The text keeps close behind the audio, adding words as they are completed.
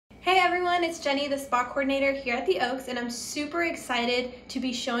Hey everyone, it's Jenny, the spa coordinator here at the Oaks, and I'm super excited to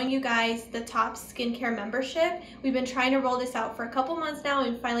be showing you guys the top skincare membership. We've been trying to roll this out for a couple months now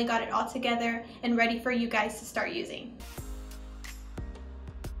and finally got it all together and ready for you guys to start using.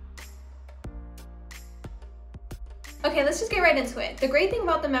 Okay, let's just get right into it. The great thing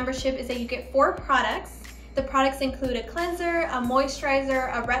about the membership is that you get 4 products. The products include a cleanser, a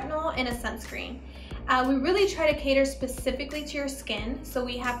moisturizer, a retinol, and a sunscreen. We really try to cater specifically to your skin, so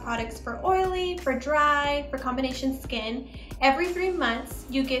we have products for oily, for dry, for combination skin. Every 3 months,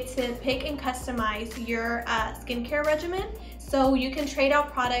 you get to pick and customize your skincare regimen, so you can trade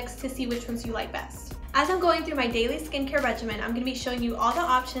out products to see which ones you like best. As I'm going through my daily skincare regimen, I'm going to be showing you all the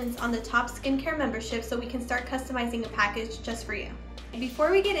options on the top skincare membership so we can start customizing a package just for you.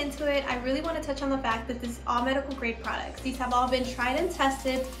 Before we get into it, I really want to touch on the fact that this is all medical grade products. These have all been tried and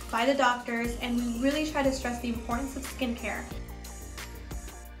tested by the doctors, and we really try to stress the importance of skincare.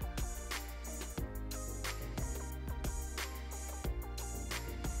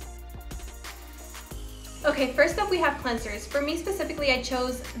 Okay, first up we have cleansers. For me specifically, I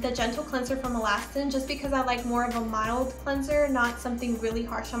chose the Gentle Cleanser from Alastin just because I like more of a mild cleanser, not something really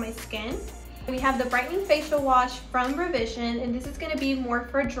harsh on my skin. We have the Brightening Facial Wash from Revision, and this is going to be more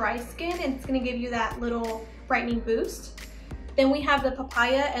for dry skin, and it's going to give you that little brightening boost. Then we have the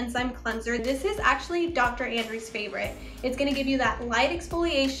Papaya Enzyme Cleanser. This is actually Dr. Andry's favorite. It's going to give you that light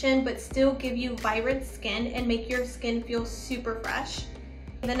exfoliation but still give you vibrant skin and make your skin feel super fresh.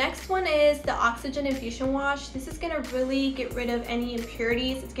 The next one is the Oxygen Infusion Wash. This is going to really get rid of any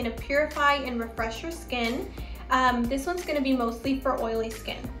impurities. It's going to purify and refresh your skin. This one's going to be mostly for oily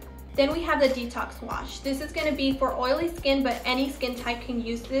skin. Then we have the Detox Wash. This is going to be for oily skin, but any skin type can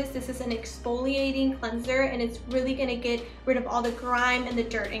use this. This is an exfoliating cleanser, and it's really going to get rid of all the grime and the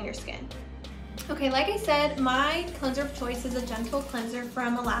dirt in your skin. Okay, like I said, my cleanser of choice is a Gentle Cleanser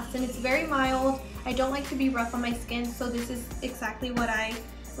from Alastin. It's very mild. I don't like to be rough on my skin, so this is exactly what I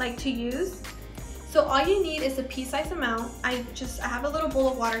like to use. So all you need is a pea-sized amount. I have a little bowl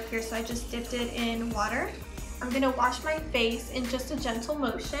of water here, so I just dipped it in water. I'm going to wash my face in just a gentle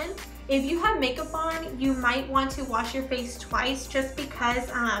motion. If you have makeup on, you might want to wash your face twice just because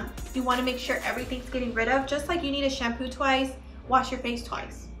you want to make sure everything's getting rid of. Just like you need a shampoo twice, wash your face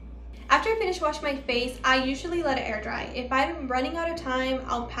twice. After I finish washing my face, I usually let it air dry. If I'm running out of time,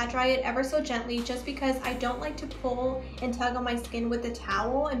 I'll pat dry it ever so gently just because I don't like to pull and tug on my skin with a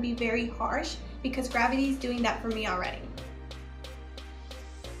towel and be very harsh because gravity is doing that for me already.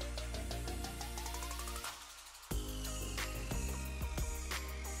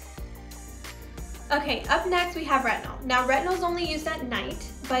 Okay, up next we have retinol. Now retinol is only used at night,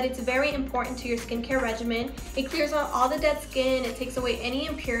 but it's very important to your skincare regimen. It clears out all the dead skin, it takes away any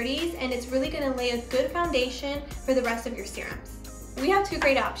impurities, and it's really going to lay a good foundation for the rest of your serums. We have 2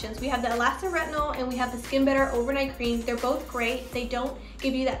 great options. We have the Elastin Retinol and we have the Skin Better Overnight Cream. They're both great. They don't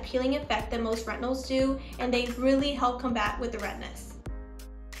give you that peeling effect that most retinols do, and they really help combat with the redness.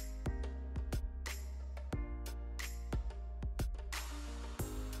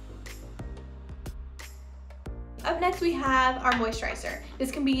 Up next we have our moisturizer.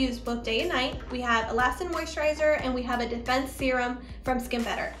 This can be used both day and night. We have Elastin Moisturizer and we have a Defense Serum from Skin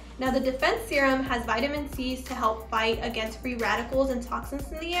Better. Now the Defense Serum has vitamin C's to help fight against free radicals and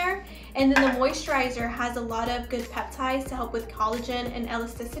toxins in the air. And then the moisturizer has a lot of good peptides to help with collagen and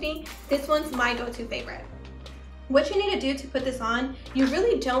elasticity. This one's my go-to favorite. What you need to do to put this on, you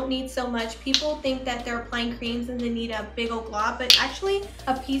really don't need so much. People think that they're applying creams and they need a big old glob, but actually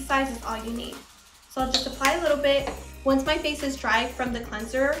a pea size is all you need. So I'll just apply a little bit. Once my face is dry from the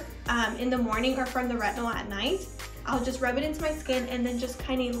cleanser in the morning or from the retinol at night, I'll just rub it into my skin and then just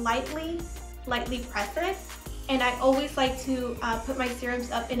kind of lightly press it. And I always like to put my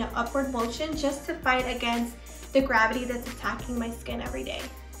serums up in an upward motion just to fight against the gravity that's attacking my skin every day.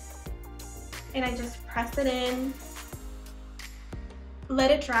 And I just press it in,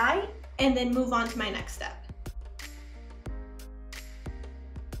 let it dry, and then move on to my next step.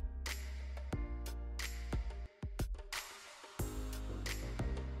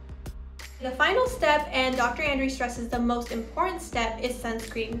 The final step, and Dr. Andry stresses the most important step, is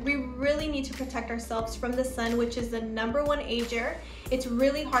sunscreen. We really need to protect ourselves from the sun, which is the #1 ager. It's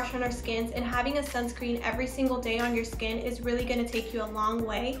really harsh on our skins, and having a sunscreen every single day on your skin is really going to take you a long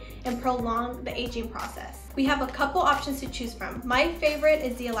way and prolong the aging process. We have a couple options to choose from. My favorite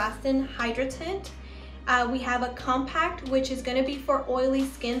is the Elastin Hydra Tint. We have a compact, which is going to be for oily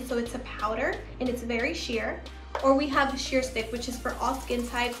skin, so it's a powder and it's very sheer. Or we have a sheer stick, which is for all skin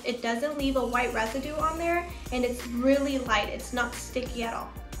types. It doesn't leave a white residue on there, and it's really light. It's not sticky at all.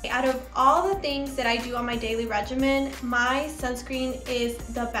 Out of all the things that I do on my daily regimen, my sunscreen is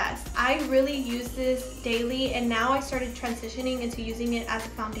the best. I really use this daily, and now I started transitioning into using it as a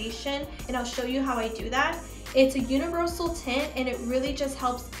foundation, and I'll show you how I do that. It's a universal tint, and it really just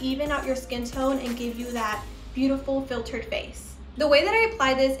helps even out your skin tone and give you that beautiful filtered face. The way that I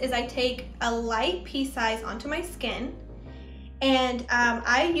apply this is I take a light pea size onto my skin, and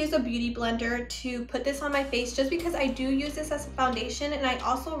I use a beauty blender to put this on my face just because I do use this as a foundation, and I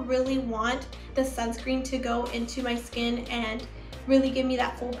also really want the sunscreen to go into my skin and really give me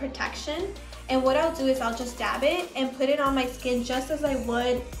that full protection. And what I'll do is I'll just dab it and put it on my skin just as I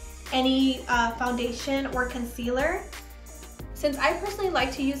would any foundation or concealer. Since I personally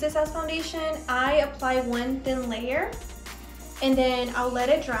like to use this as foundation, I apply one thin layer, and then I'll let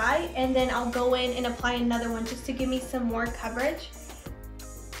it dry, and then I'll go in and apply another one just to give me some more coverage.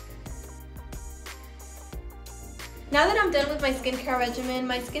 Now that I'm done with my skincare regimen,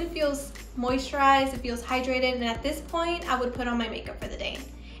 my skin feels moisturized, it feels hydrated, and at this point, I would put on my makeup for the day.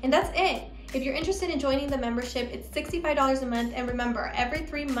 And that's it. If you're interested in joining the membership, it's $65 a month, and remember, every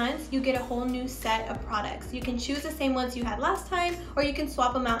 3 months you get a whole new set of products. You can choose the same ones you had last time, or you can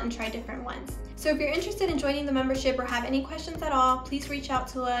swap them out and try different ones. So if you're interested in joining the membership or have any questions at all, please reach out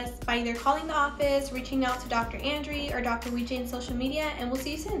to us by either calling the office, reaching out to Dr. Andry or Dr. Wijay in social media, and we'll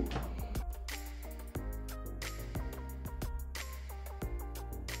see you soon.